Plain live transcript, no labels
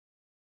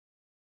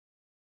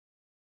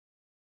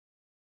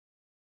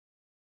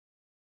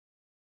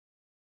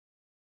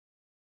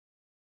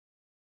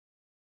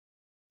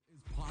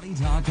Potty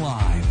Talk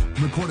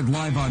Live, recorded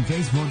live on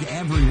Facebook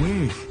every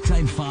week.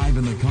 Type 5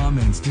 in the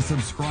comments to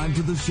subscribe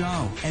to the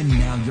show. And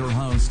now your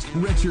host,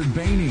 Richard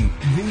Bainey,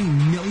 the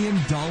 $1 Million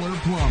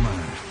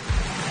Plumber.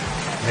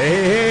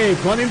 Hey,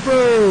 plumbing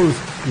pros!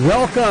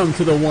 Welcome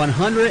to the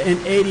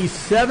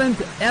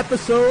 187th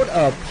episode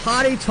of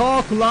Potty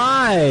Talk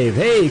Live.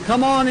 Hey,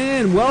 come on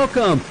in,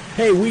 welcome.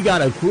 Hey, we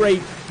got a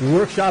great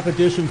workshop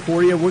edition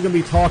for you. We're going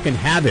to be talking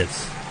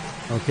habits,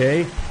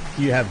 okay?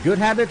 Do you have good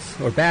habits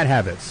or bad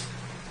habits?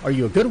 Are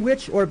you a good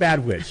witch or a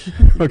bad witch?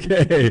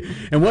 Okay.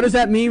 And what does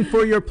that mean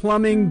for your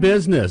plumbing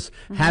business?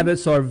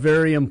 Habits are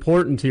very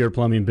important to your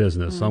plumbing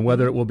business on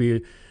whether it will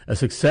be a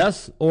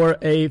success or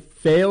a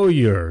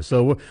failure.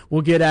 So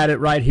we'll get at it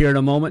right here in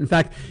a moment. In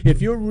fact,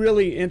 if you're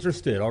really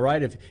interested, all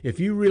right, if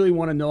you really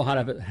want to know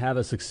how to have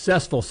a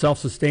successful,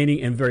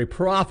 self-sustaining, and very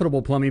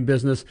profitable plumbing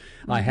business,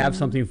 I have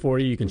something for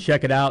you. You can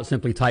check it out.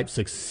 Simply type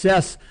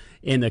success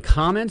in the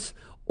comments,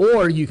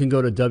 or you can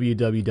go to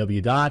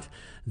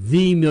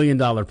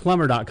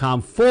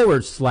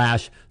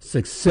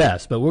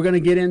www.themilliondollarplumber.com/success. But we're going to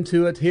get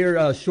into it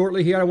here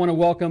shortly. Here, I want to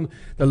welcome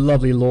the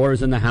lovely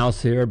Laura's in the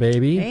house here,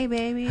 baby. Hey,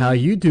 baby. How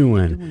you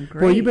doing? Doing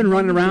great. Boy, you've been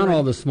running How you around doing?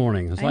 all this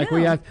morning. It's I like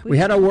know. we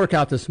had our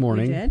workout this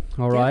morning. We did.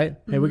 All right.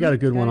 Hey, we got a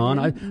good Got one it on.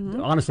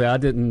 in. Honestly, I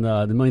didn't.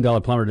 The $1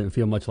 Million Plumber didn't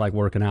feel much like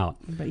working out.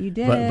 But you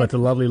did. But the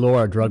lovely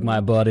Laura drug my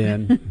butt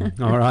in.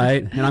 All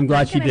right, and I'm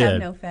glad she Can I have did.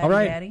 no fatty all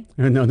right. daddy?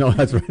 No,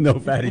 that's right. No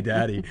fatty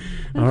daddy.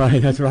 All right,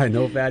 that's right.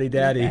 No fatty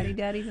daddy. Daddy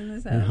daddy's in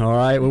this house. All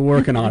right, we're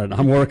working on it.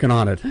 I'm working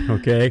on it.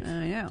 Okay.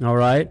 Yeah. All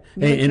right.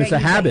 You Hey, look and it's a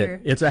great. You got habit.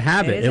 your- It's a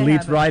habit. is It a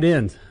leads habit. right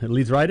in. It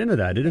leads right into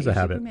that. It is a Your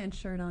habit. Superman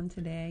shirt on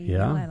today. Yeah. You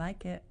know, I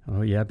like it.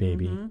 Oh yeah,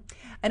 baby.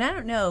 And I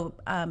don't know,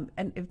 and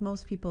if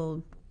most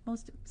people,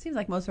 seems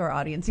like most of our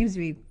audience seems to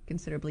be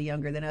considerably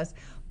younger than us,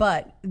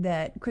 but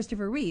that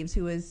Christopher Reeves,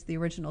 who was the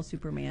original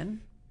Superman,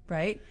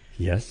 right?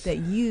 Yes. That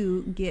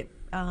you get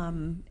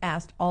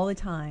asked all the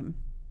time,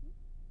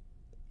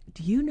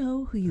 do you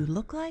know who you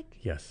look like?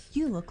 Yes.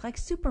 You look like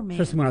Superman.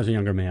 Just when I was a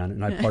younger man,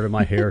 and I parted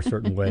my hair a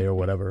certain way or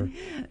whatever,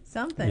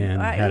 Something.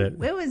 and had it.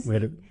 It was. we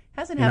had it-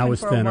 Hasn't and I happened was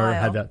for thinner. a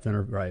while. Had that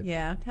thinner, right?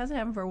 Yeah, it hasn't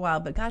happened for a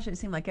while, but gosh, it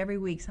seemed like every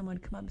week someone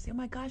would come up and say, "Oh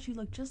my gosh, you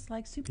look just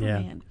like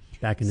Superman."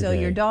 Back in the So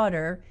day. your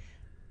daughter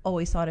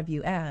always thought of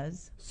you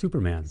as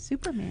Superman.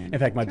 Superman. In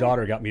fact, my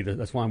daughter got me this.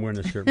 That's why I'm wearing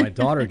this shirt. My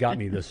daughter got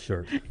me this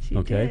shirt. She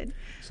okay, did.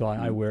 so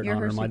I wear it in You're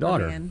honor her of my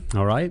daughter. Superman.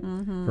 All right?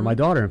 For my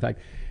daughter. In fact,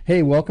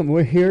 hey, welcome.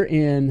 We're here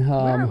in.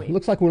 are we?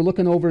 Looks like we're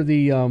looking over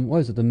the what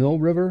is it? The Mill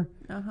River.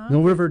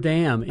 Mill River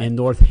Dam in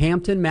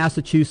Northampton,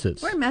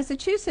 Massachusetts. We're in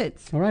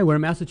Massachusetts. All right, we're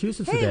in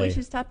Massachusetts Hey, today. we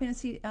should stop in and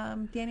see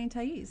Danny and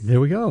Thais. There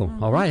we go.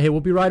 All right. Hey,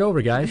 we'll be right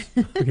over, guys.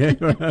 Okay.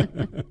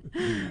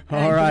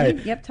 All right.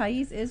 Yep,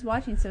 Thais is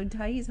watching. So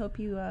Thais, hope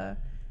you have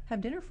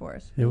dinner for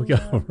us. There we go.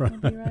 We'll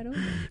be right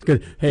over. It's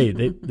good. Hey,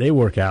 they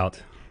work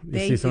out. You They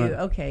see do. some of-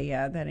 Okay,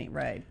 yeah, that ain't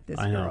right. This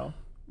I know. girl.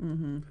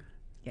 Mm-hmm.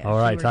 Yeah, All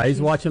right, she's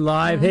Ty's watching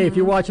live. Hey, if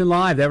you're watching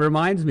live, that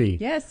reminds me.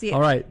 Yes, see, All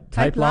right,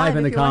 type live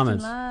in the if you're watching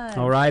comments. live.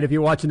 All right, if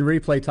you're watching the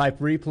replay, type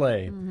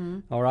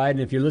replay. All right, and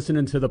if you're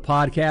listening to the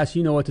podcast,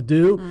 you know what to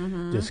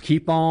do. Just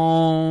keep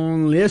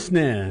on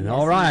listening.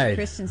 All right.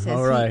 Kristen says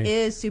All right. he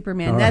is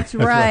Superman. All That's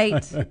right.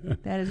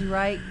 right. That is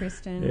right,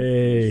 Kristen.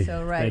 Hey, You're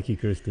so right. thank you,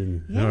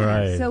 Kristen. Yeah. All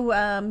right.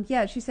 So,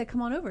 yeah, she said,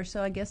 come on over.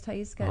 So I guess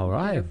Thais got All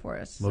right. dinner for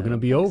us. We're So going to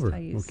be thanks, over.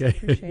 Thais. Okay.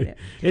 Appreciate it.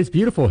 It's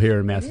beautiful here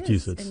in It is.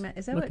 Massachusetts.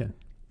 Is that Look what? at-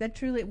 That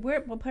truly,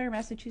 what part of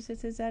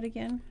Massachusetts is that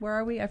again? Where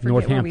are we? I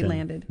forget where we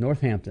landed.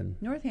 Northampton.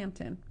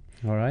 Northampton.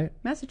 All right.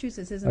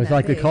 Massachusetts isn't It's that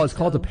like big. it's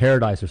called the so-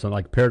 Paradise or something,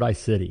 like Paradise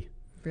City.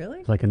 Really?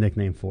 It's like a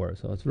nickname for it.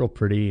 So it's real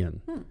pretty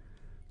and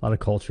a lot of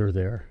culture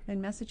there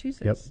In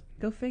Massachusetts? Yep.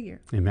 Go figure.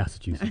 in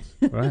Massachusetts.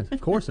 Right.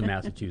 Of course in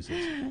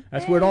Massachusetts.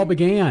 That's where it all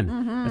began.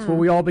 That's where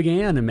we all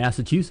began, in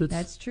Massachusetts.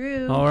 That's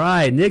true. All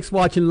right. Nick's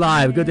watching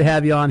live. Good to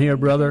have you on here,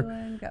 brother.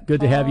 doing? Got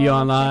Good to have you Paul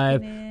on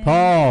live. checking in.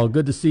 Paul,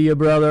 good to see you,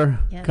 brother.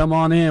 Yep. Come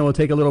on in. We'll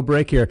take a little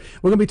break here.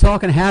 We're going to be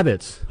talking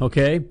habits,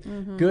 okay?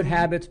 Good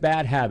habits,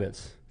 bad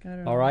habits. Got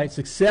it All right.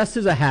 Success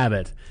is a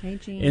habit. Hey,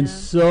 Gina. And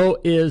so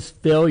is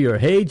failure.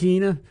 Hey,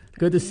 Gina.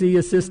 Good to see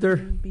you, sister.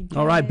 BJ.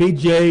 All right.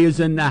 BJ is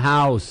in the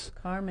house.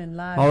 Carmen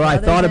live. All right.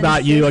 Brothers Thought and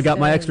about you. I got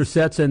my extra sisters.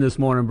 sets in this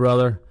morning,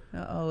 brother.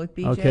 Uh-oh, with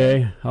BJ.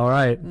 Okay. All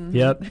right.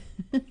 Yep.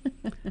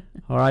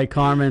 All right,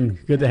 Carmen.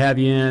 Good to have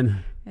you in.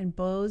 And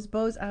Bose,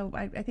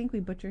 I think we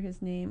butcher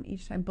his name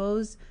each time.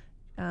 Bose,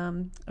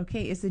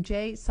 okay, is the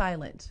J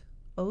silent?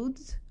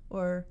 Odes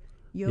or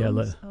Yodes? Yeah,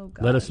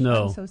 let us gosh,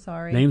 know. I'm so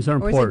sorry. Names are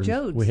important. Or is it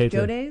Jodes? We hate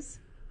to- Jodes?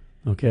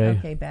 Okay.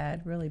 Okay,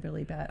 bad. Really,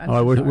 really bad. I'm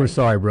All right, so we're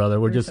sorry, brother.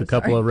 We're just so a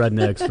couple sorry. of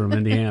rednecks from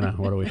Indiana.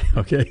 What are we?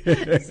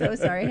 Okay. So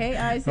sorry. Hey,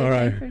 Isaac. All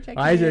right. Thanks for checking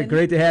Isaac, in.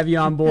 great to have you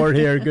on board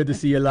here. Good to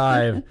see you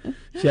live,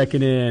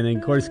 checking in. And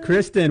of course,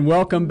 Kristen,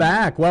 welcome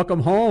back. Welcome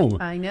home.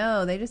 I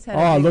know. They just had Oh,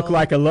 a big look old-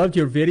 like I loved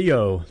your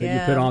video that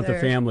you put on with the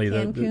their family.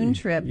 Cancun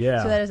trip.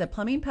 Yeah. So that is a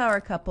plumbing power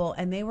couple,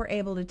 and they were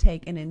able to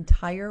take an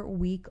entire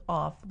week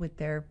off with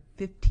their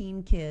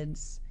 15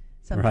 kids.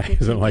 Some Right,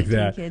 15, something like 18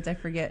 that. kids, I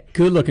forget.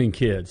 Good looking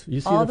kids. You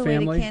see All the the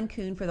family? way to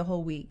Cancun for the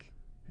whole week.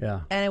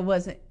 Yeah. And it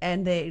wasn't,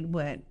 and they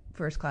went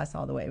first class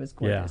all the way. It was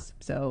gorgeous.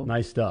 So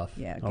nice stuff.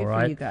 Yeah, good all for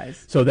right. you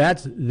guys. So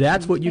that's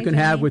what you Hey, can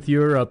have Jenny. with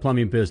your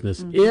plumbing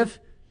business if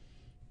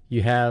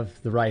you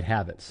have the right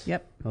habits.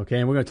 Yep. Okay,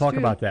 and we're going to talk True.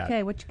 about that.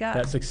 Okay, what you got?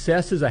 That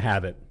success is a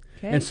habit,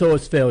 Okay. and so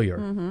is failure.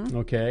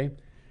 Okay,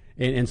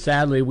 and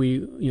sadly we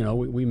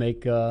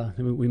make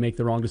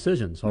the wrong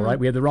decisions. All right,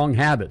 we have the wrong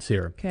habits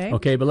here. Okay.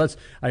 Okay, but let's.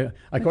 Of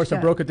course, you I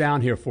got? broke it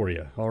down here for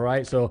you. All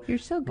right, so You're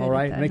so good All at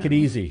right, that, make it huh?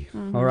 easy.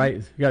 All right,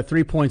 you got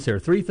 3 points here.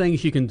 3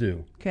 things you can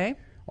do. Okay.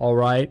 All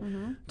right,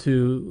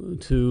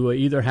 to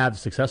either have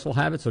successful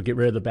habits or get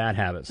rid of the bad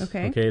habits.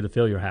 Okay. The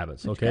failure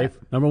habits. What you Okay,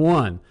 got? number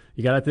 1,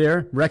 you got it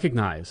there.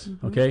 Recognize.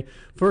 Okay,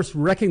 first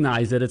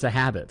recognize that it's a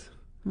habit.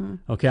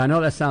 Okay, I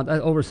know that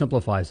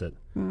oversimplifies it.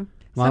 Am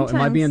I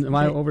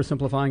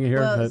oversimplifying it here?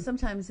 Well,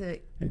 sometimes the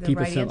Keep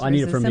right it simple. answer I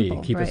need is it for me.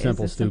 simple, Keep right? it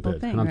simple, It's a simple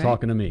stupid. thing, And I'm right?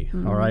 talking to me.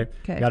 All right.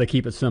 Okay. Got to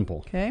keep it simple.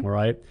 Okay. All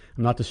right.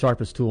 I'm not the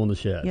sharpest tool in the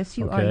shed. Yes,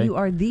 you okay? are. You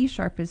are the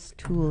sharpest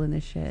tool in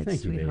the shed,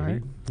 Thank you,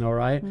 sweetheart. baby. All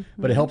right?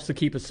 But it helps to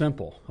keep it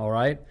simple. All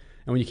right?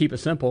 And when you keep it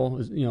simple,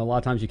 a lot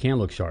of times you can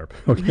look sharp.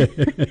 Okay?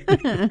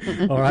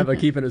 All right? By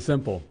keeping it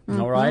simple.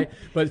 All right?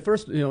 But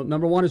first,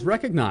 number 1 is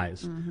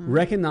recognize.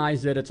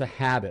 Recognize that it's a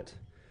habit.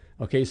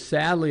 Okay?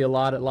 Sadly, a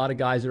lot of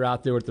guys are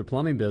out there with their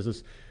plumbing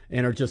business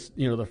and are just,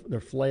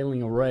 they're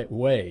flailing away,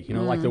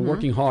 like they're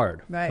working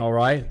hard. Right. All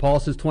right? Paul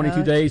says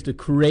 22 days to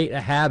create a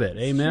habit.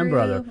 Amen, True.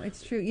 brother.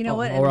 It's true. You know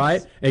what? All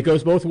right? It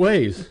goes both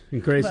ways. You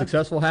can create a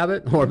successful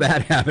habit or a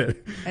bad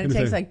habit. And it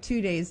takes like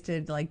 2 days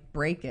to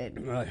break it.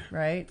 Right.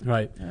 Right?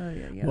 Right. Oh,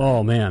 yeah.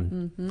 Oh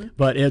man.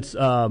 But it's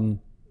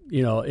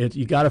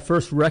you got to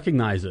first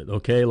recognize it.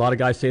 Okay. A lot of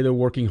guys say they're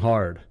working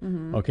hard.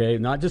 Okay.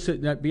 Not just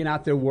that being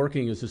out there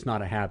working is just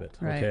not a habit.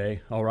 Right.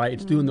 Okay. All right.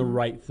 It's doing the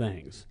right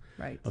things.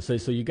 Right. I'll say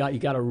so. You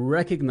got to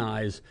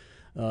recognize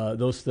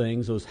those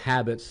things, those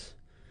habits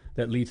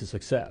that lead to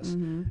success,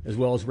 as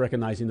well as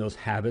recognizing those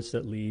habits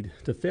that lead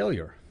to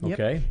failure. Yep.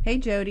 Okay. Hey,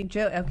 Jody.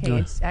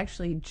 It's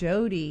actually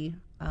Jody.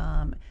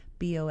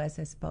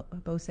 BOSS, Boss.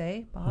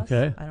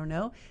 Okay. I don't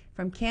know.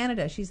 From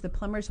Canada. She's the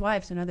plumber's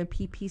wife, so another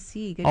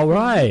PPC. Good All for you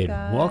right.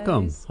 guys.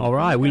 Welcome. All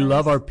right. You We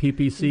love guys. our We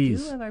PPCs.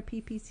 do love our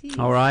PPCs.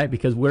 All right.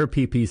 Because we're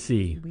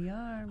PPC. We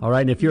are. All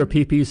right. And if you're a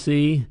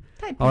PPC,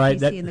 Type all right,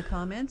 PPC in the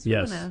comments.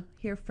 Yes. We want to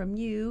hear from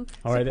you.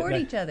 All right, Support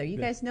that- each other. You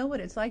guys know what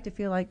it's like to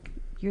feel like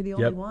you're the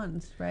only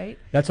ones, right?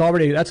 that's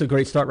a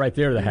great start right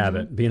there to have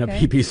it, being Okay.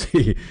 a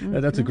PPC.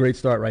 That's a great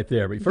start right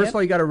there. But first Yep. of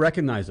all, you got to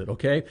recognize it,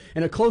 okay?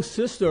 And a close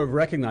sister of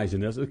recognizing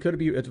this,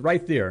 it's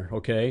right there,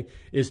 okay,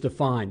 is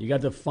define. You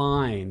got to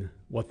define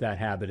what that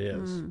habit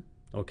is.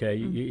 Okay,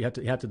 you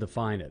have to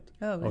define it.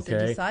 Oh, is it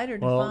okay? decide or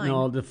Well, define?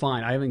 no,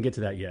 define. I haven't get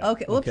to that yet.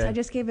 Okay. Oops, I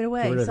just gave it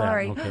away. Get rid of that.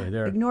 Sorry. Okay,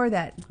 there. Ignore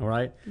that. All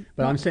right,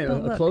 but I'm saying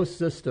don't a look. close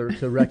sister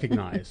to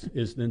recognize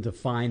is then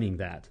defining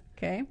that.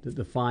 Okay.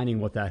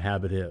 Defining what that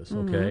habit is,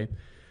 okay?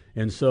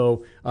 And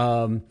so,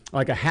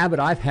 like a habit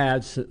I've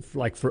had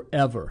like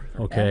forever,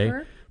 okay?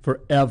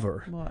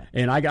 Forever. What?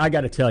 And I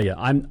got to tell you,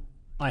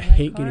 I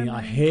hate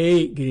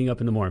getting up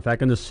in the morning. In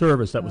fact, in the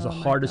service, that was the Oh,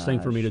 my hardest thing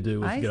for me to gosh. do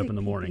was to get up Isaac in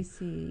the morning.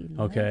 PPC.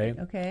 Okay.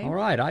 Okay. All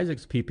right,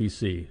 Isaac's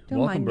PPC. Don't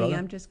Welcome, mind brother. me.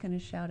 I'm just going to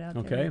shout out to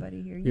Okay.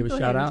 everybody here. You Give a go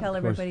shout ahead and out, tell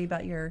of course. everybody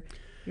about your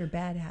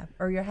bad habit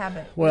or your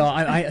habit. Well,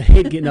 I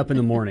hate getting up in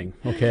the morning,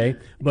 okay?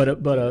 But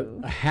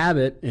a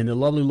habit, and the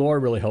lovely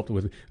Lord really helped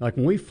with. Like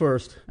when we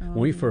first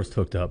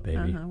hooked up,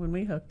 baby. When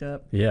we hooked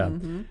up. Yeah,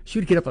 she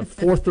would get up at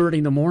 4:30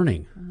 in the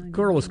morning.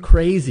 Girl was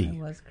crazy. It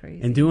was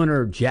crazy. And doing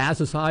her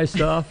jazzercise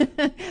stuff.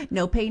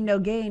 No pain, no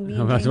gain. Me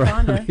and That's Jane right.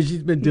 Fonda.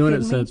 She's been doing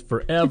it since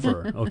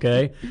forever.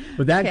 Okay,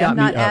 but that Okay, got I'm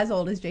me not up. as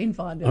old as Jane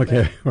Fonda.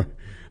 Okay.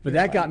 But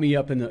that got me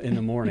up in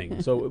the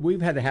morning. So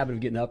we've had the habit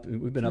of getting up.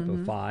 We've been up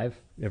at 5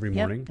 every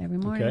morning. every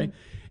morning. Okay.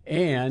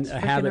 And a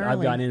habit I've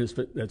early. gotten in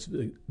that's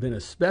been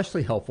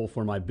especially helpful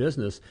for my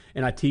business,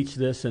 and I teach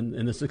this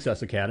in the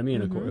Success Academy,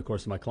 and of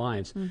course my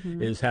clients,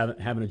 is having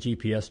a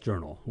GPS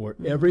journal where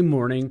every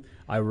morning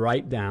I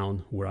write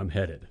down where I'm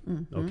headed.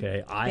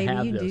 Okay. I Baby,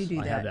 have you this.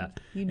 do I have that.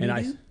 that. You and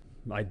do?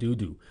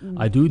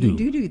 I do.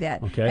 You do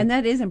that. Okay. And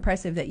that is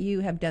impressive that you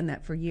have done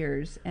that for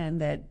years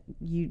and that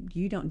you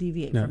don't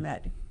deviate from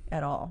that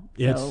at all.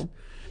 It's So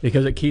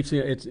because it keeps me.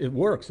 It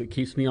works. It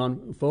keeps me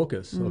on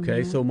focus.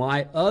 Okay. So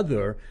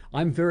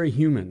I'm very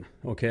human.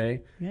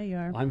 Okay. yeah, you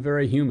are. I'm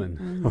very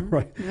human. All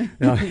right.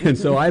 And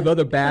so I have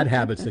other bad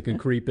habits that can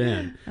creep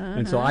in.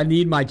 And so I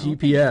need my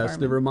GPS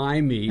to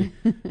remind me,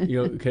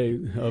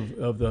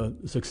 of the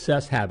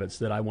success habits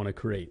that I want to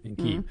create and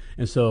keep.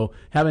 And so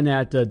having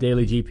that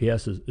daily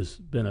GPS has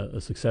been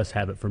a success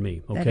habit for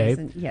me. That Okay.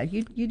 isn't- yeah,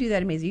 you do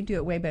that amazing. You do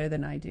it way better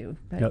than I do.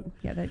 But Yep.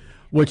 yeah, that.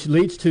 Which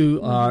leads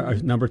to our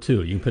number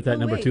 2. You can put that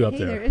number wait, 2 up hey,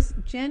 there. There is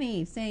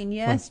Jenny saying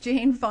yes,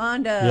 Jane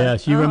Fonda.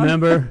 Yes, you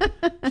remember,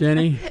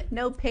 Jenny?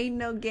 No pain,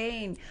 no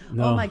gain.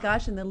 No. Oh my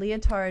gosh, and the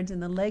leadards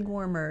and the leg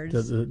warmers.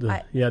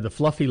 The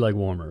fluffy leg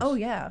warmers. Oh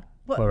yeah.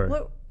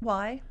 Or-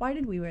 Why? Why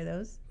did we wear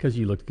those? Because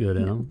you looked good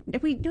in them. No,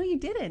 you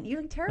didn't. You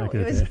looked terrible. Back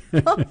in It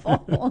the was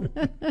awful.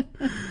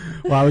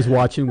 Well, I was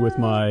watching with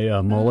my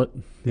mullet.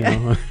 You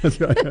know.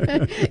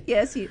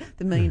 Yes, the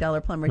 $1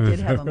 Million Plumber did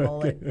have a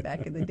mullet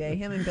back in the day.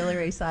 Him and Billy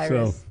Ray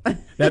Cyrus. So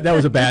that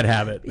was a bad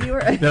habit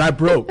that I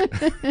broke.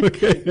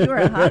 Okay. You were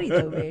a hottie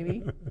though,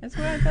 baby. That's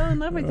where I fell in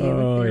love with you.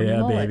 Oh, with your yeah,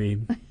 mullet.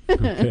 baby.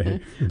 Okay.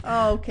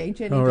 Oh, okay.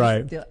 Jenny, All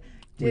right.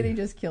 Jenny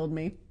just killed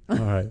me. All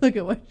right. Look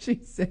at what she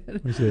said.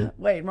 What's it?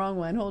 Wait, wrong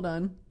one. Hold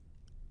on.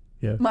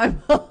 Yeah. My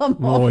mom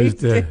Always always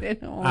did. did it.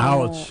 Oh,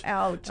 Ouch.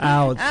 Ouch.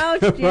 Ouch.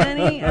 Ouch,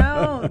 Jenny.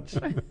 Ouch.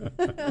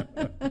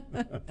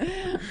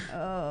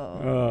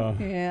 Oh.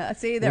 Yeah.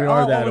 See, they're we are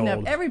all that old enough.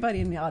 old.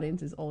 Everybody in the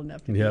audience is old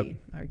enough to Yep. be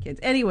our kids.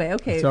 Anyway,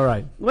 okay. It's all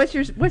right. What's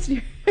your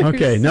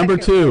Okay, number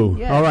second 2. one?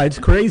 Yes. All right, it's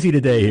crazy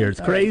today here. It's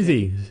All right,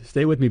 crazy.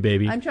 Stay with me,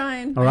 baby. I'm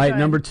trying. All right,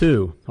 number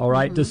 2. All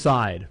right,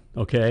 decide.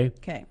 Okay.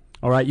 Okay.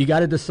 All right, you got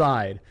to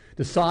decide.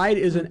 Decide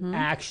is an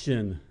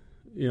action.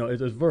 You know,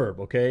 it's a verb.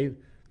 Okay,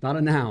 not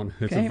a noun.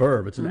 It's Okay. a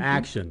verb. It's an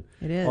action.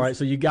 It is. All right,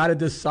 so you got to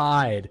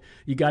decide.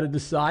 You got to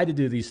decide to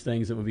do these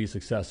things that will be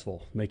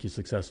successful, make you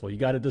successful. You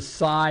got to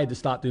decide to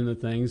stop doing the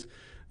things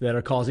that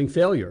are causing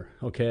failure.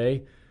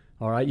 Okay.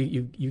 All right,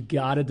 you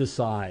got to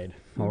decide.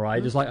 All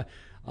right, just like.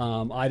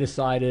 I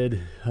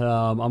decided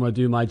I'm going to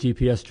do my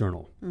GPS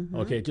journal.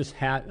 Okay,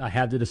 I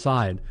had to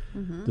decide.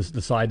 Just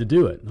decide to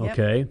do it. Yep.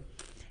 Okay.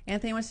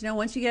 Anthony wants to know,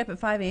 once you get up at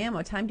 5 a.m.,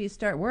 what time do you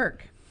start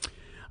work?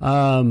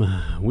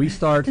 We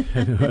start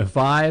at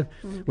 5.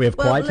 We have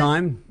quiet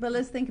time. But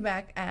let's think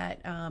back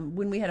at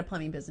when we had a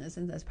plumbing business,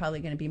 and that's probably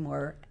going to be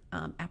more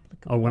applicable.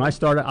 Oh, when I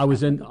started, I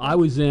was in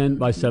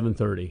by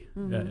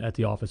 7:30 at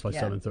the office by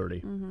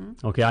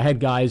 7:30. Okay, I had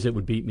guys that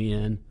would beat me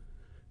in.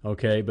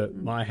 Okay, but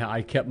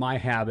I kept my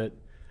habit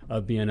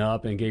of being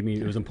up, and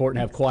it was important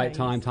to have quiet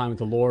time with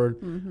the Lord.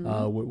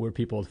 We're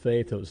people of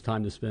faith. It was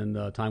time to spend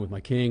time with my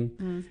King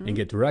and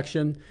get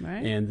direction.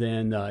 Right. And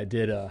then I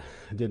did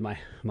my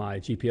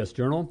GPS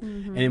journal,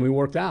 and then we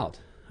worked out.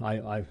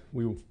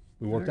 We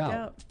worked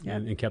out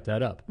and kept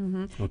that up.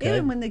 Okay.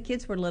 Even when the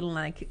kids were little and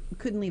I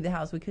couldn't leave the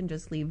house, we couldn't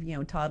just leave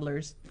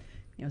toddlers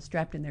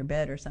strapped in their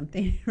bed or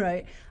something,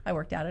 right? I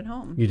worked out at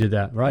home. You did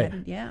that, right?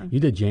 Yeah.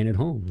 You did Jane at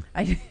home.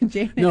 I did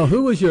Jane. No,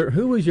 who was your?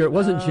 It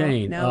wasn't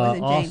Jane. No,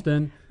 it wasn't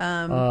Jane.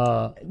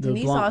 Austin.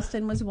 Denise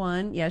Austin was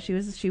one. Yeah, she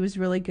was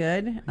really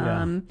good.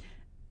 Yeah.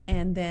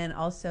 And then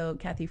also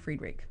Kathy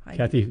Friedrich.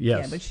 Kathy,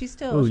 yes. Yeah, but she's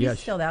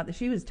still out there.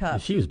 She was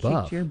tough. She was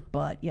buff. Kicked your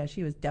butt. Yeah,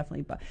 she was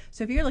definitely buff.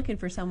 So if you're looking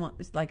for someone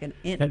like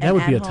that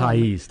would be a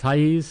Thais.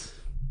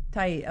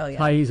 Thais, oh yeah.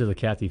 Thais is a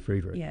Kathy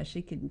Friedrich. Yeah,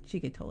 she could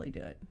totally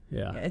do it.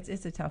 Yeah.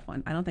 It's a tough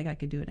one. I don't think I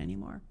could do it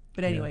anymore.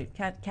 But anyway,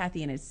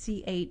 Kathy, and it's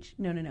CATHE,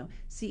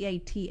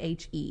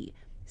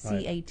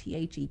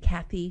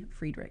 Kathy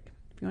Friedrich.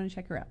 If you want to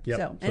check her out. Yep.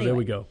 So there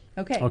we go.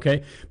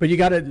 Okay. But you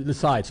got to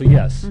decide. So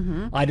yes,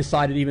 I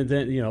decided even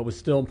then. It was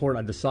still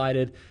important. I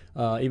decided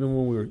even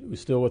when we were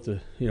still with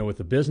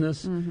the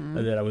business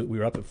that we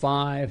were up at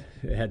 5.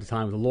 Had the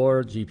time with the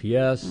Lord.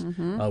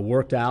 GPS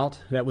worked out.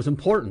 That was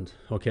important.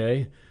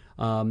 Okay.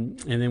 And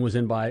then was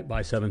in by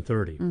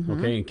 7:30.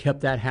 Okay, and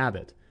kept that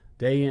habit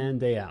day in,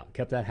 day out.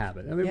 Kept that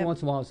habit. And every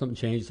once in a while, something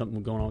changed,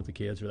 something going on with the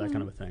kids or that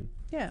kind of a thing.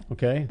 Yeah.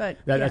 Okay. But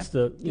that's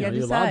the you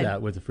allow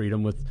that with the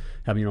freedom with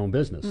having your own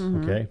business.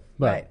 Okay.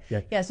 But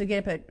right. So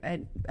get up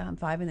at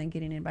 5 and then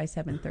getting in by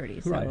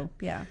 7:30. So right.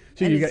 yeah.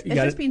 So and you it's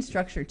just being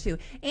structured too.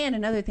 And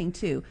another thing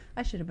too,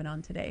 I should have been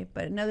on today,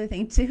 but another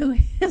thing too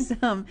is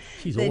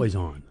she's always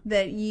on.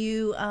 That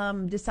you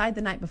decide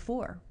the night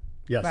before.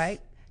 Yes.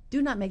 Right.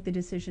 Do not make the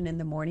decision in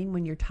the morning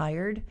when you're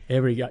tired.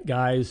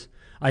 Guys,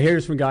 I hear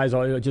this from guys.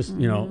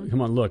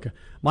 Come on, look,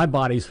 my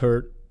body's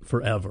hurt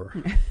forever.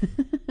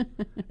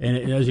 and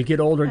as you get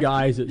older,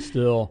 guys, it's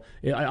still.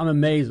 I'm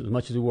amazed as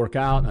much as we work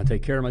out and I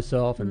take care of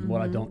myself and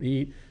what I don't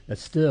eat.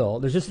 That's still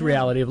there's just the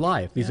reality of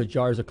life. These are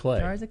jars of clay.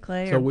 Jars of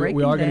clay. So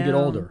we are going to get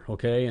older,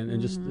 okay? And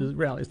just the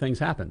reality, things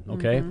happen,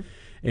 okay?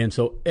 And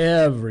so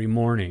every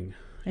morning,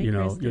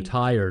 you're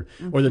tired,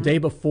 or the day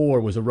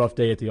before was a rough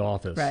day at the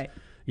office, right?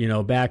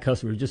 Bad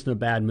customer, just in a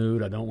bad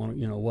mood. I don't want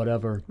to,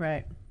 whatever.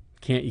 Right.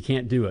 You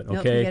can't do it. Okay.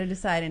 Nope, you got to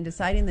decide, and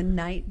deciding the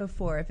night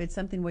before. If it's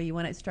something where you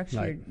want to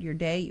structure your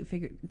day, you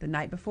figure the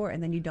night before,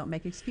 and then you don't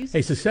make excuses.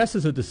 Hey, success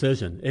is a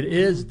decision. It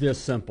is this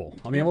simple.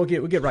 I mean, we'll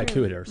get right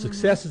to it here.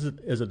 Success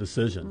is a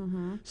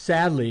decision.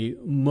 Sadly,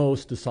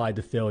 most decide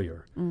to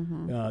failure,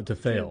 to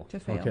fail. To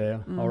fail. Okay.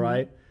 All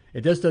right.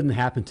 It just doesn't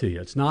happen to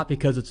you. It's not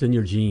because it's in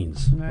your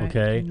genes,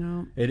 okay?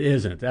 No. It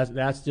isn't.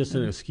 That's just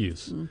an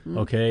excuse,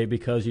 okay?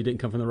 Because you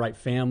didn't come from the right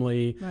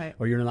family,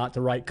 or you're not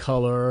the right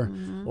color,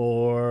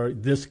 or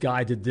this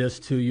guy did this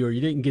to you, or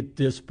you didn't get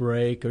this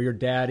break, or your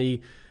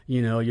daddy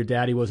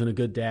wasn't a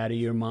good daddy,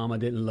 your mama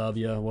didn't love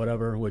you,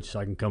 whatever, which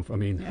I can come from. I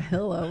mean,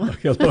 hello.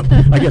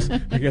 I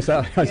guess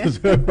I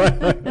just,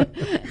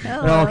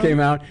 It all came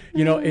out.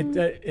 You know,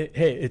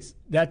 hey, it's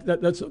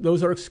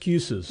those are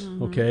excuses,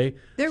 okay?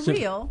 They're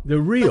real. They're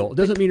real. It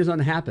doesn't mean it's going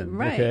to happen,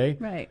 Right, okay?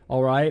 right.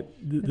 All right?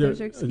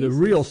 those are The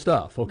real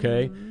stuff,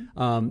 okay?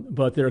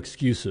 But they're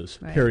excuses,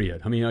 Right.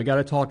 period. I mean, I got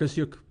to talk. This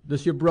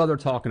is your brother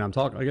talking. I'm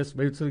talking, I guess,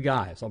 maybe to the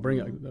guys. I'll bring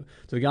it to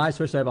the guys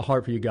first. I have a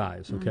heart for you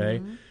guys,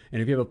 okay?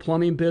 And if you have a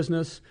plumbing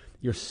business,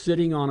 you're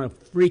sitting on a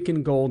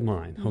freaking gold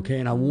mine, okay?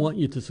 And I want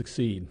you to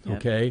succeed,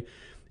 okay?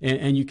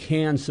 And you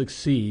can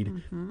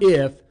succeed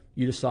if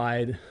you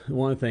decide.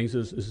 One of the things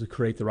is to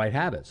create the right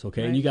habits,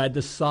 okay? And you got to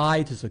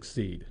decide to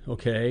succeed,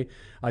 okay?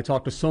 I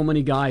talk to so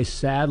many guys,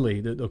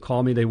 sadly, that they'll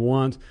call me,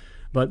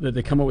 but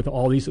they come up with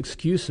all these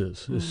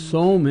excuses. There's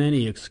so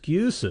many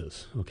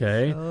excuses,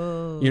 okay?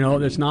 You know,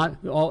 it's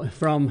not all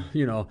from,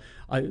 you know,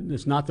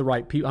 it's not the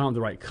right people. I don't have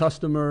the right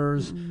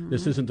customers.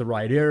 This isn't the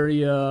right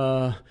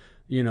area.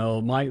 You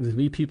know,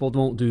 me people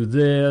don't do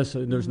this.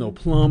 And there's no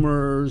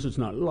plumbers. It's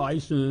not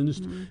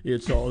licensed.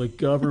 It's all the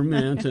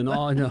government and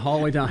all the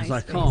way down. It's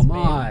like, come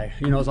on.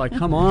 You know, it's like,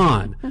 come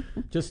on.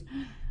 Just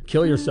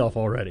kill yourself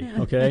already,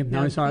 okay? No,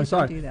 I'm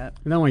sorry. do that.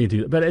 I don't want you to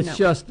do that. But it's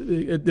just,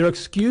 they're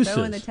excuses.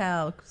 Throw in the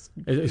towel.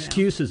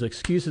 Excuses.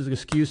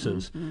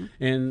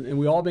 And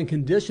we all been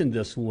conditioned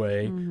this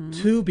way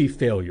to be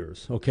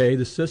failures, okay?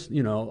 The system,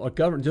 you know, our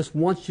government just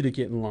wants you to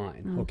get in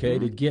line, okay?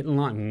 To get in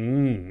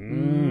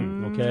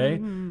line, okay?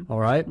 All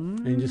right?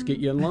 And just get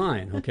you in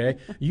line, okay?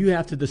 You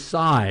have to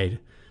decide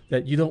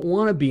that you don't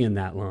want to be in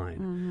that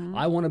line.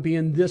 I want to be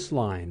in this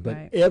line.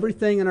 But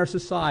everything in our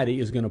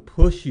society is going to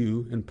push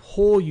you and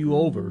pull you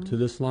over to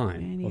this line.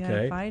 And you okay?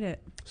 gotta fight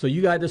it. So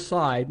you got to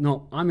decide,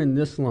 no, I'm in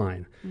this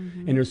line.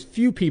 And there's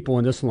few people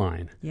in this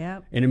line.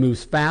 Yep. And it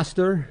moves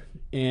faster,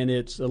 and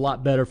it's a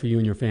lot better for you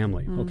and your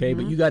family. Okay?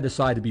 But you got to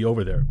decide to be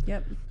over there.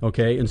 Yep.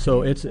 Okay? And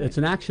so it's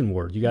an action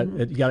word. You got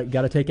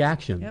to take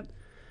action. Yep.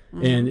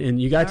 And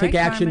you got to take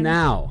action Carmen.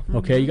 now,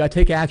 okay? You got to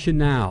take action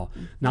now,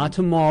 not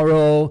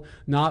tomorrow,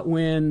 not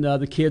when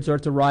the kids are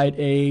at the right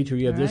age, or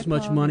you have this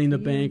much Paul, money in the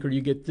good for bank, or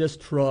you get this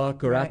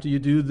truck, or after you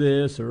do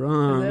this, or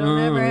it'll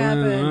never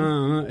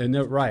happen. and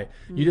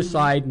you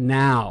decide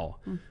now,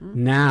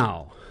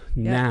 now.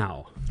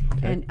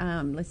 Okay?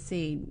 And let's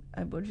see,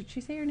 what did she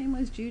say her name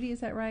was? Judy,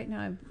 is that right?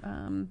 No,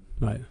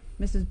 Right.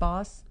 Mrs.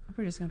 Boss.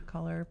 We're just going to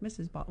call her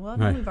Mrs. Boss. Well,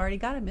 no, we've already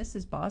got a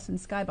Mrs. Boss and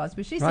Sky Boss,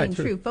 but she's saying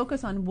true.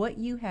 Focus on what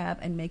you have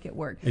and make it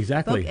work.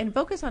 Exactly. And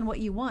focus on what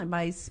you want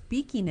by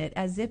speaking it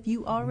as if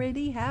you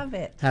already have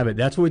it. Have it.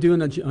 That's what we do on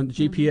the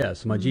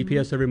GPS. My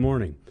GPS every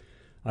morning.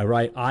 I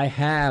write, I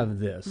have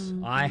this.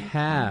 I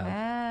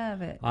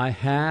have it. I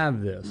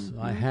have this.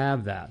 I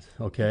have that.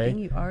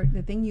 Okay.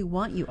 The thing you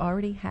want, you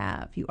already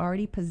have. You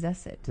already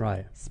possess it.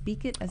 Right.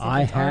 Speak it as if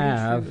it's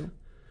already true.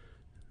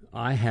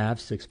 I have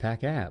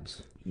six-pack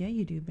abs. Yeah,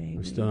 you do, baby.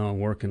 I'm still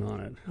working on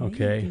it. Yeah,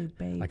 Okay. you do,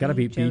 baby. I gotta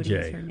beat Jody's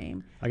BJ. her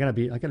name. I gotta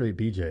beat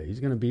BJ. He's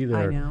gonna be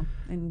there. I know.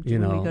 And you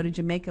when know. we go to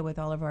Jamaica with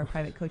all of our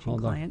private coaching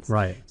clients.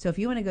 Right. So if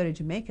you want to go to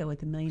Jamaica with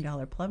the $1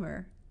 Million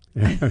Plumber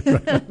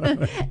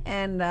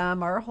and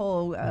our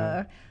whole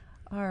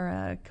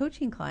our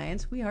coaching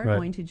clients, we are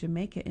going to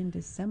Jamaica in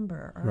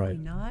December. Are we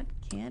not?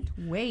 Can't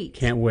wait.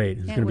 Can't wait.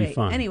 It's going to be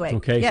fun. Anyway.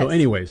 Okay. Yes. So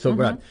anyway.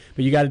 But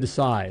you got to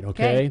decide.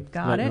 Okay.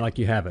 Got it. Like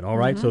you have it. All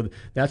right. So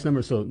that's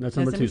number. So that's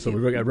number two. So we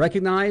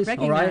recognize.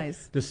 All right.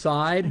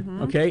 Decide.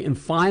 Okay. And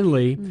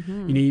finally,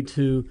 you need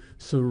to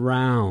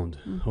surround.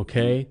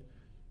 Okay.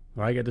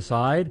 All right, you got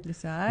to decide.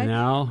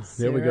 Now,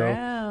 there we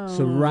go.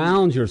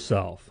 Surround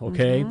yourself,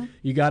 okay?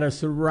 You got to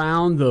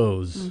surround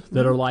those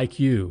that are like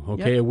you,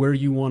 okay? Where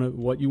you want to,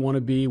 what you want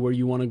to be, where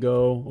you want to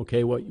go,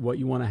 okay? What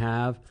you want to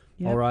have.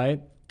 All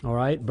right, all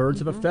right. Birds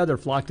of a feather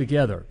flock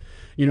together.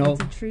 You know,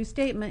 it's a true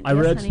statement. I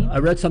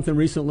read something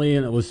recently,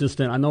 and it was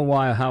just. I know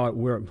why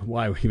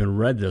I even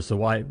read this, or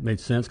why it made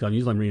sense. Because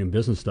usually I'm reading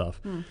business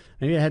stuff.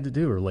 Maybe it had to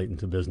do relating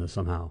to business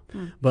somehow.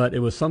 But it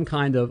was some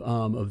kind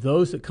of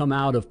those that come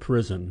out of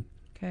prison.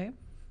 Okay.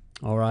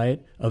 All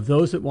right. Of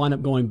those that wind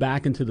up going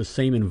back into the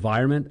same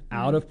environment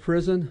out of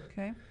prison,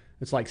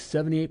 it's like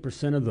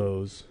 78% of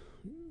those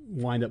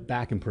wind up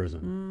back in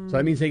prison. So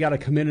that means they got to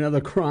commit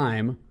another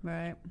crime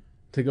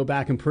to go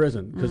back in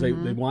prison because they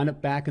wind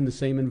up back in the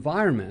same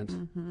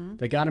environment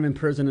that got them in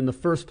prison in the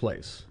first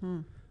place.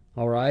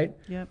 All right.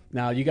 Yep.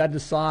 Now you got to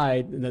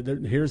decide.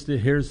 Here's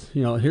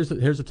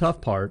the tough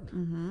part.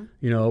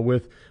 You know,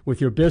 with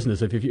your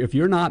business, if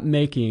you're not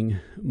making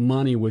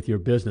money with your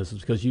business,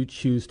 it's because you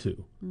choose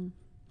to.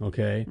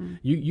 Okay.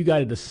 You got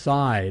to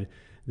decide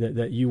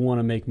that you want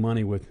to make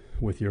money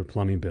with your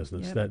plumbing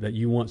business. That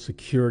you want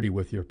security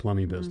with your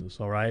plumbing business.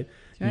 All right.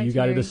 Right, you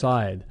got to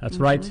decide. That's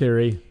right,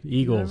 Terry.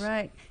 Eagles. All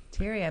right.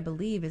 Terry, I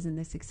believe, is in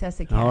the Success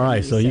Academy. All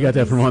right, so you got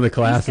that from one of the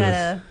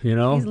classes. He's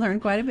learned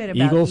quite a bit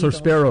about Eagles or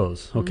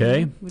sparrows.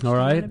 Okay, which all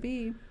right,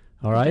 be.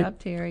 all right. Good job,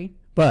 Terry.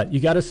 But you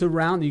got to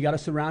surround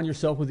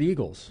yourself with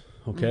eagles.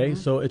 Okay,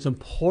 so it's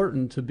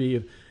important to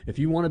be if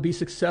you want to be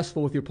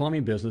successful with your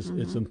plumbing business.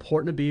 It's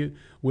important to be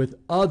with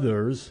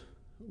others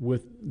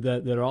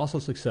that are also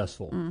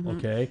successful.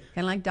 Okay,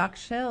 Kind of like Doc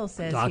Shell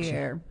says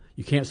here.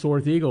 You can't soar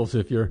with eagles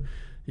if you're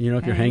You know,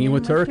 if you're hanging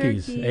with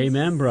turkeys.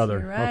 Amen, brother.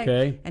 You're right.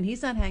 Okay. And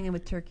he's not hanging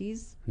with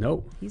turkeys.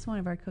 Nope. He's one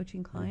of our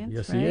coaching clients.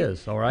 Yes, right? he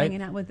is. All right.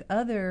 Hanging out with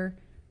other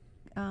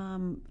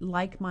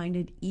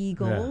like-minded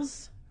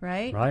eagles.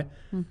 Right? Right?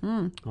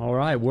 Mm-hmm. All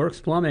right. Works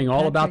Plumbing,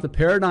 all about the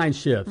paradigm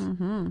shifts.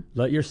 Mm-hmm.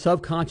 Let your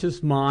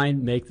subconscious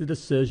mind make the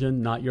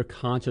decision, not your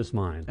conscious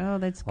mind. Oh,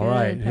 that's good. All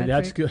right. Patrick. And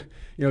that's good.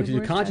 You know, Good your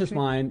words, conscious Patrick.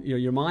 mind, you know,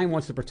 your mind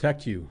wants to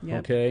protect you. Yep.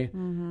 Okay?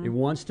 Mm-hmm. It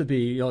wants to be,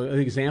 you know, an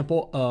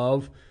example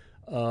of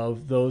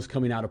those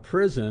coming out of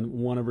prison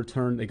want to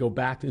return. They go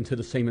back into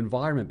the same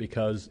environment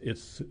because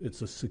it's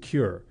a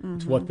secure. Mm-hmm.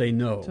 It's what they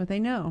know. It's what they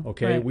know.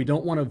 Okay? Right. We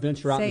don't want to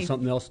venture out into Safe.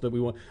 something else that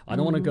we want. I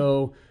don't want to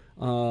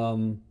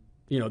go.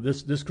 You know,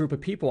 this group of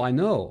people I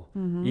know,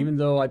 even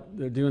though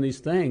they're doing these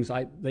things,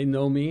 they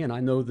know me and I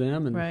know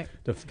them, and Right.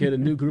 to get a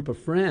new group of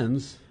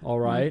friends, all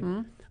right,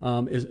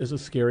 is a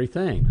scary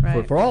thing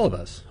Right. for all of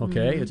us.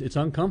 Okay, it's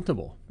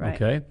uncomfortable.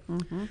 Right. Okay,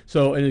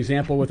 so an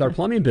example with our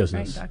plumbing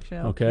business. Right, Dr.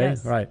 Shell. Okay,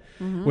 Yes. right.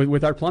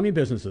 With our plumbing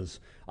businesses,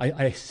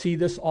 I see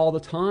this all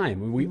the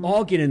time. We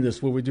all get in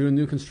this where we're doing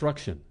new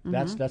construction.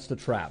 That's the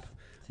trap.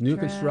 New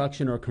trap.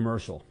 construction or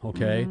commercial,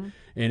 okay,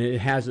 and it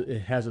has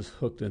us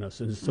hooked in us,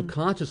 and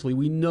subconsciously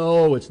we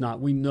know it's not.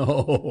 We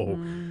know,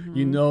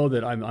 you know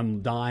that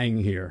I'm dying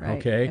here, Right.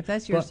 okay. If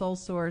that's your But- sole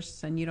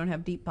source and you don't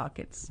have deep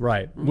pockets.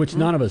 right, which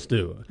none of us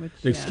do.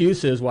 The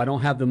excuse is, well, I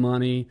don't have the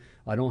money,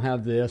 I don't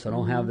have this, I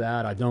don't have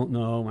that, I don't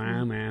know,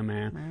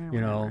 you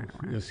know,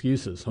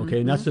 excuses, okay,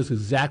 and that's just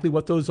exactly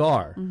what those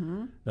are.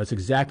 That's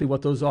exactly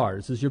what those are.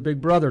 This is your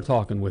big brother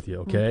talking with you,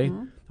 okay.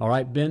 All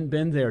right, been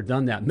there,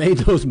 done that, made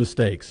those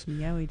mistakes.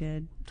 Yeah, we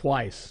did.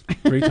 Twice,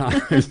 3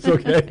 times,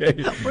 okay?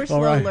 We're All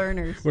slow right.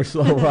 learners. We're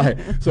slow, right.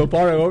 So,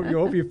 Barry, I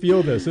hope you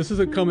feel this. This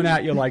isn't coming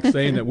at you like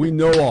saying that we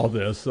know all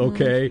this,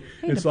 okay?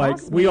 Hey, It's the like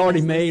boss we man already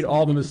is made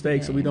all the listening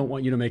mistakes, and we today. don't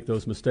want you to make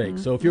those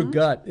mistakes. So if your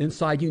gut,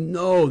 inside, you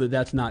know that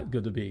that's not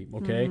good to be,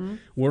 okay?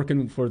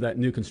 Working for that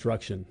new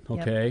construction,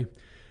 okay?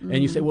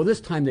 And you say, well,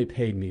 this time they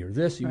paid me, or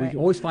this. Right. We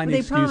always find Well, they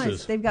excuses.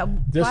 promised they've got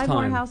This 5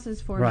 more time,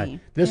 houses for right. me.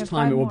 This They have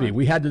time 5 it will be. more.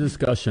 We had the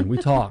discussion. We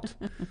talked.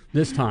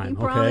 This time,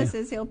 He okay?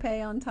 promises he'll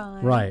pay on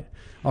time. Right.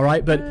 All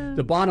right. But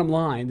the bottom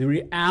line, the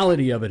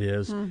reality of it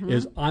is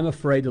I'm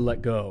afraid to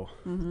let go.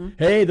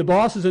 Hey, the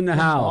boss is in the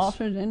house.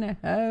 Boss is in the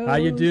house. How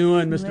you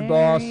doing, Mr.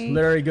 Boss?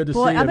 Larry, good to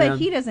Boy, see you, I bet man.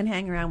 he doesn't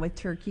hang around with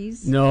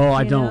turkeys. No,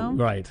 I you don't.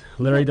 know? Right.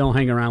 Larry don't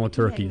hang around with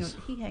turkeys.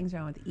 He hangs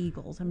around with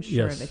eagles. I'm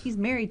sure Yes. of it. He's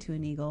married to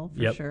an eagle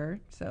for Yep. sure.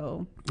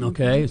 So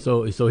Okay,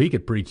 so he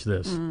could preach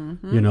this,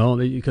 you know,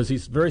 because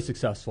he's very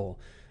successful.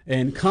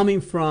 And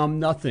coming from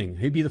nothing,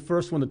 he'd be the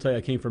first one to tell you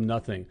I came from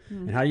nothing.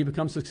 And how do you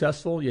become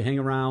successful? You hang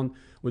around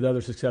with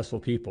other successful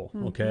people,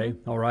 okay?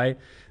 All right?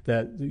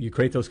 That you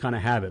create those kind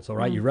of habits, all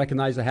right? You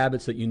recognize the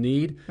habits that you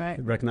need. Right.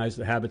 You recognize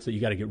the habits that you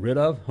got to get rid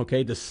of,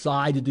 okay?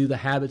 Decide to do the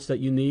habits that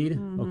you need,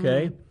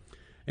 okay?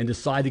 And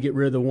decide to get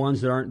rid of the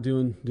ones that aren't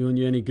doing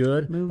you any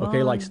good. Move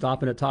okay, like on.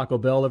 stopping at Taco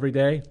Bell every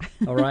day.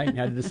 All right, you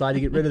had to decide to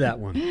get rid of that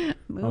one.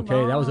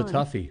 Okay, that was a on.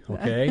 toughie.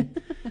 Okay,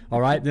 all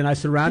right. Then I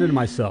surrounded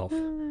myself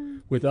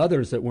with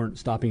others that weren't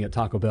stopping at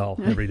Taco Bell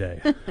every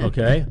day.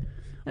 Okay,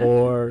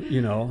 or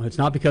you know, it's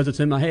not because it's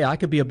in my. Hey, I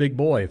could be a big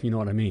boy if you know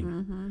what I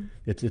mean.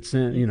 It's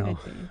in, you know,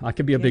 I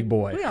could be a big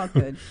boy. we all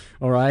could.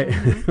 All right.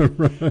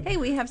 Hey,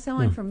 we have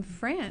someone from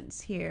France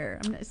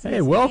here.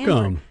 Hey,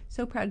 welcome.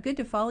 So proud. Good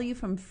to follow you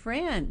from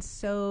France.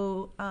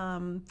 So,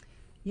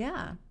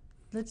 yeah.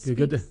 Let's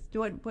Good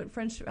speak. What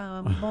French?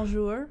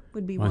 Bonjour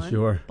would be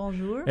Bonjour. one.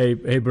 Bonjour.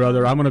 Hey,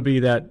 brother, I'm going to be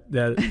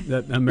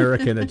that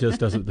American that just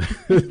doesn't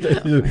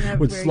We're not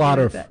would very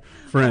slaughter good at that.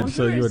 French.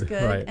 Bonjour So you is would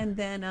good. right. And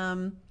then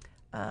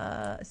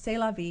c'est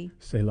la vie.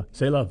 C'est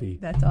la vie.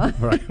 That's all.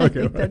 Right.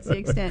 Okay. That's the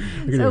extent.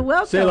 Okay. So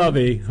welcome. C'est la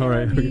vie. All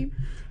right. C'est la vie.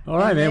 All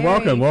right, man.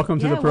 Larry, Welcome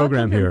to the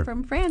program welcome here.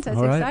 from France. That's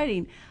All right.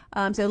 exciting.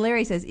 So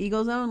Larry says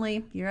Eagles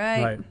only. You're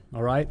right. Right.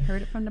 All right.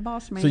 Heard it from the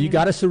boss man. So you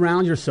got to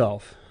surround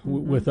yourself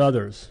with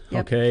others,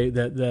 Yep. okay,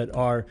 that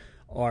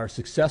are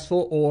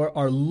successful or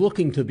are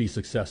looking to be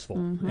successful.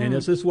 And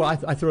this is why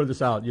I throw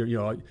this out.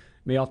 You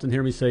may often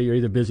hear me say you're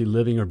either busy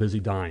living or busy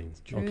dying.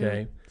 True.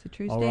 Okay. It's a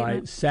true All statement.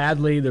 right.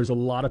 Sadly, there's a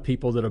lot of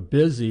people that are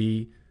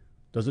busy.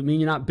 Doesn't mean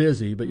you're not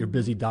busy, but you're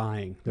busy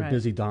dying. They're Right.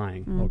 busy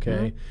dying.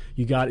 Okay.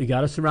 You got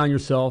to surround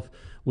yourself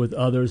with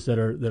others that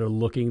are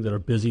looking, that are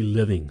busy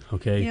living.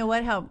 Okay. You know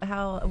what?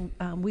 How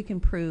we can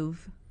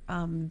prove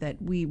that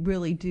we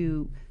really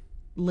do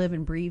live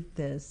and breathe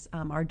this.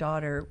 Our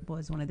daughter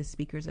was one of the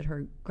speakers at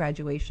her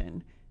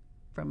graduation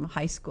from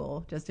high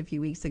school just a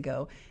few weeks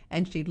ago,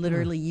 and she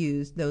literally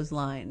used those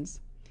lines.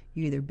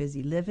 You're either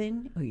busy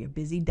living or you're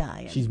busy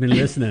dying. She's been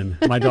listening.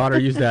 My daughter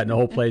used that, and the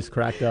whole place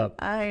cracked up.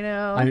 I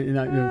know.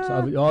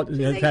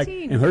 In fact,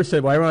 18. and her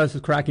said, "While everyone else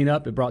was cracking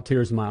up, it brought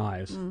tears in my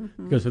eyes."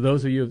 Because for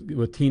those of you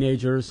with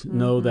teenagers,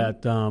 know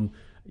that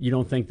you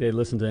don't think they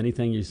listen to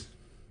anything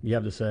you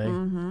have to say,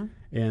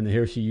 and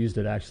here she used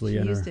it actually She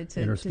in used her it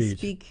in her to speech.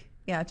 speak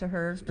Yeah, to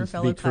her Speak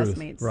fellow truth.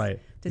 classmates. Right.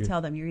 To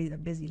tell them you're either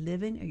busy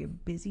living or you're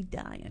busy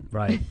dying.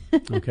 Right.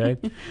 Okay.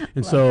 And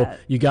Love so that.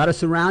 you got to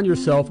surround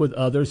yourself with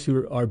others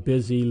who are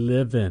busy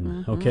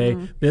living. Okay.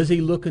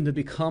 Busy looking to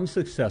become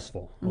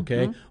successful.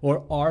 Okay.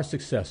 Or are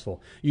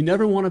successful. You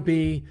never want to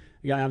be.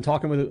 Yeah, I'm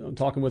talking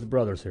with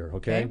brothers here.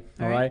 Okay.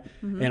 All right.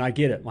 And I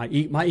get it. My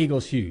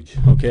ego's huge.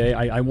 Okay.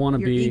 I want to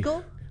Your be.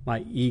 ego?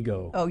 My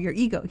ego. Oh, your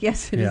ego.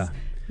 Yes, it Yeah. is.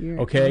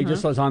 Okay,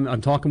 just as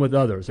I'm talking with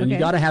others, and you Okay.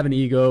 got to have an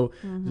ego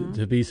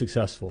to be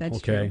successful. That's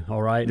okay, true.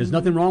 all right. There's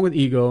nothing wrong with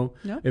ego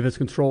No. if it's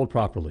controlled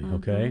properly.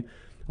 Okay,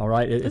 all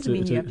right. Doesn't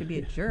mean you have to be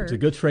a jerk. It's a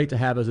good trait to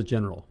have as a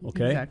general.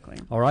 Okay, Exactly.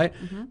 All right,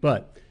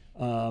 but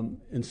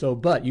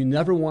you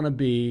never want to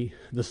be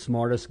the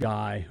smartest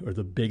guy or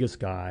the biggest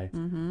guy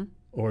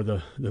or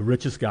the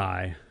richest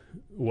guy,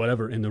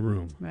 whatever in the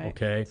room. Right.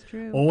 Okay, It's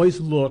true. Always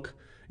look.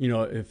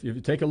 If you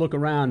take a look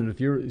around, and if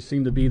you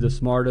seem to be the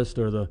smartest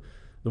or the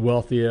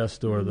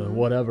wealthiest or the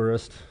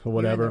whateverest or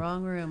whatever. You're in the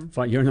wrong room.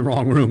 You're in the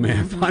wrong room,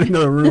 man. Find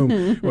another room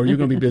or you're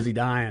going to be busy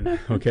dying,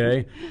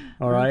 okay?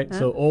 All right?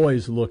 So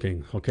always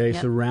looking, okay?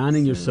 Yep.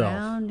 Surrounding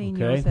yourself,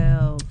 okay?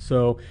 yourself.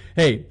 So,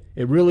 hey,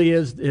 it really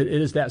is, it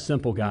is that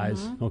simple,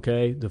 guys,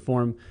 okay? To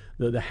form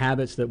the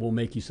habits that will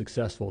make you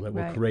successful, that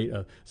will Right. create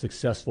a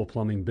successful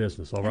plumbing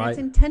business, all And right? it's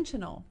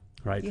intentional.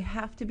 Right. You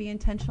have to be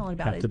intentional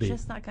about Have it. to be. It's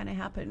just not going to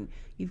happen.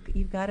 You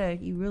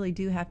really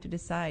do have to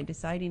decide.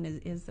 Deciding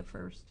is the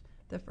first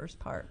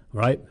part.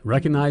 Right?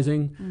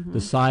 Recognizing,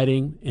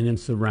 deciding, and then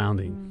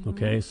surrounding.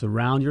 Okay?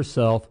 Surround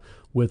yourself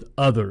with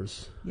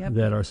others Yep.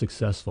 that are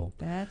successful.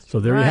 That's So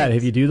there you have it. right.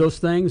 If you do those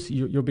things,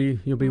 you'll be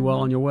well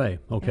on your way.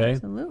 Okay?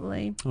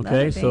 Absolutely. Love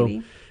Okay. it, So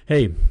baby.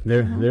 hey,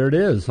 there it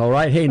is. All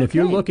right. Hey, and if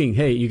you're Okay. looking,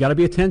 hey, you got to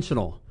be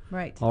intentional.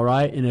 Right. All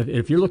right. And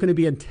if you're looking to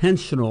be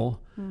intentional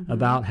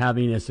about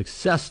having a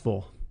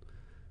successful,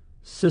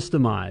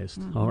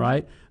 systemized, all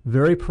right,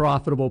 very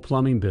profitable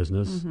plumbing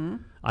business,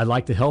 I'd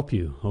like to help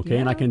you, okay?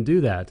 And I Yeah. can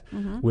do that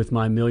with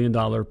my $1 Million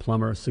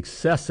Plumber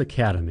Success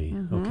Academy,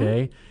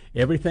 okay?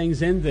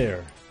 Everything's in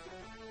there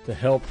to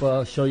help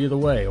show you the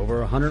way. Over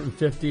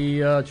 150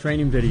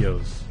 training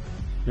videos,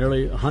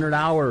 nearly 100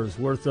 hours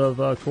worth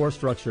of course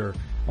structure,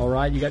 all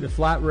right? You got the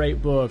flat rate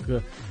book.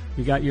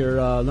 You got your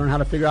learn how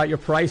to figure out your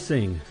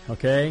pricing,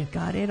 okay?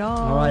 Got it all.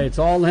 All right, it's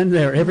all in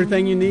there.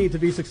 Everything you need to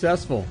be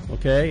successful,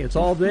 okay? It's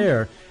all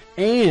there.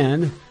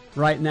 And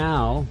right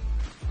now,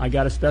 I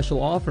got a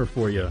special offer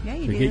for you Yeah,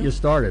 you to do. get you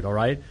started, all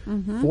right?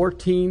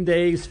 14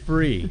 days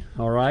free,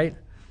 all right?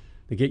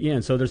 To get you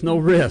in. So there's no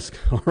risk,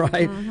 all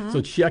right?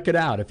 So check it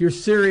out. If you're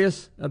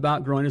serious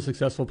about growing a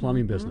successful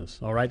plumbing business,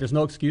 all right? There's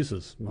no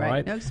excuses, all Right,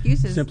 right? no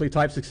excuses. Simply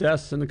type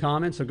success in the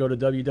comments or go to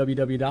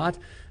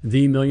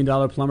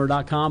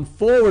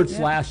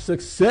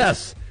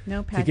www.themilliondollarplumber.com/success No,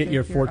 to Patrick, get your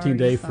you're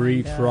 14-day already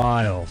free signed up.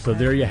 trial. So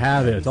there you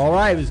have it. All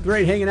right, it was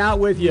great hanging out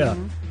with you.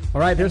 All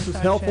right, this was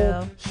Thanks, helpful.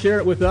 Rachel. Share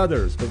it with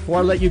others. But before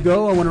I let you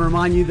go, I want to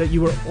remind you that you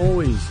were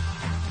always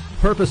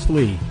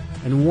purposefully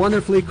and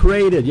wonderfully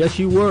created. Yes,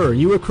 you were.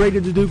 You were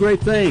created to do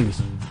great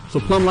things. So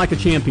plumb like a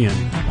champion.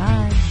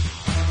 Bye-bye.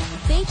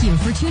 Thank you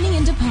for tuning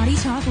into Potty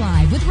Talk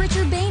Live with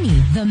Richard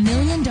Bainey, the $1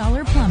 Million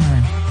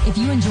Plumber. If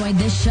you enjoyed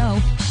this show,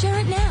 share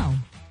it now.